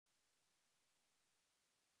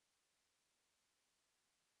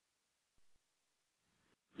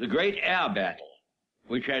The great air battle,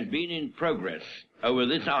 which has been in progress over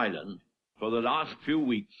this island for the last few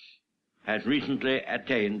weeks, has recently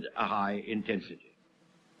attained a high intensity.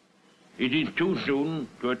 It is too soon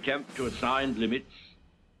to attempt to assign limits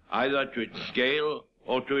either to its scale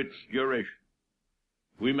or to its duration.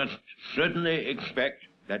 We must certainly expect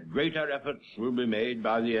that greater efforts will be made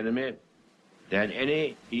by the enemy than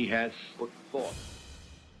any he has put forth.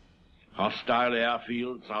 Hostile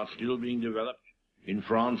airfields are still being developed in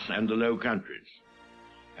France and the Low Countries,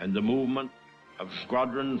 and the movement of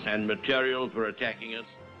squadrons and material for attacking us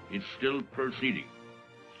is still proceeding.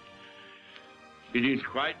 It is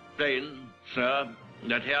quite plain, sir,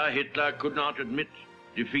 that Herr Hitler could not admit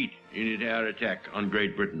defeat in his air attack on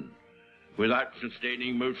Great Britain without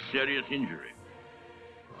sustaining most serious injury.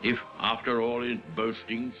 If, after all his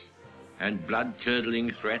boastings and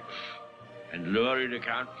blood-curdling threats and lurid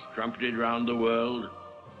accounts trumpeted round the world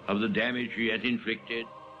of the damage he has inflicted,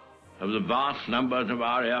 of the vast numbers of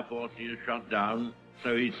our air force he has shot down,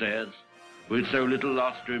 so he says, with so little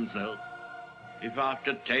loss to himself, if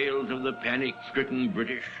after tales of the panic-stricken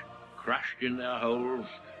British, crushed in their holes,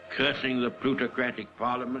 cursing the plutocratic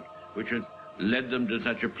parliament which has led them to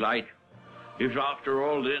such a plight, if after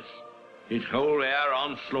all this, his whole air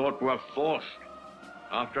onslaught were forced,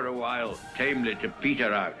 after a while, tamely to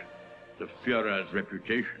peter out, the Führer's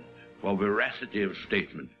reputation for veracity of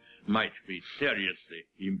statement might be seriously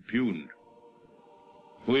impugned.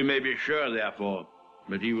 We may be sure, therefore,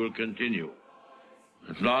 that he will continue,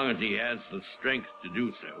 as long as he has the strength to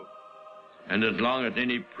do so, and as long as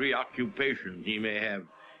any preoccupations he may have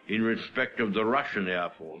in respect of the Russian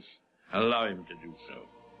Air Force allow him to do so.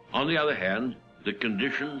 On the other hand, the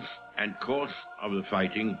conditions and course of the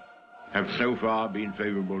fighting have so far been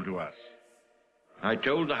favorable to us. I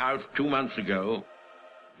told the House 2 months ago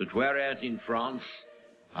that whereas in France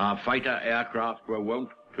our fighter aircraft were wont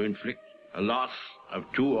to inflict a loss of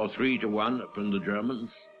 2 or 3 to 1 upon the Germans,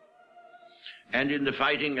 and in the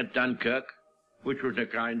fighting at Dunkirk, which was a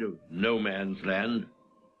kind of no man's land,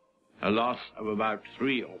 a loss of about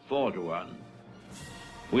 3 or 4 to 1,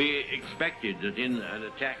 we expected that in an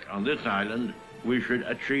attack on this island we should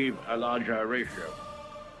achieve a larger ratio.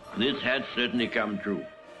 This has certainly come true.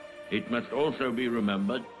 It must also be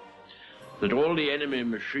remembered that all the enemy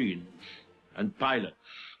machines and pilots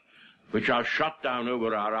which are shot down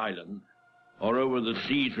over our island or over the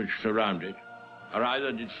seas which surround it are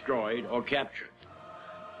either destroyed or captured,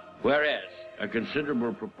 whereas a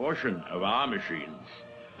considerable proportion of our machines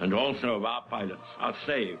and also of our pilots are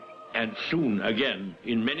saved and soon again,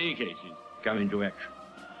 in many cases, come into action.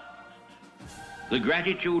 The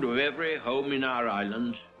gratitude of every home in our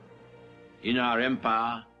island, in our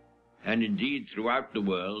empire, and indeed throughout the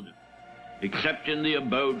world, except in the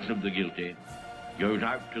abodes of the guilty, goes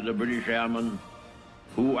out to the British Airmen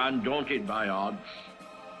who, undaunted by odds,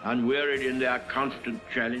 unwearied in their constant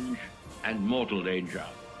challenge and mortal danger,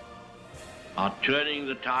 are turning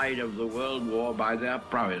the tide of the world war by their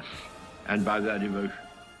prowess and by their devotion.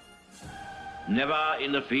 Never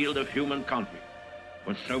in the field of human conflict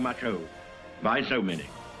was so much owed by so many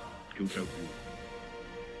to so few.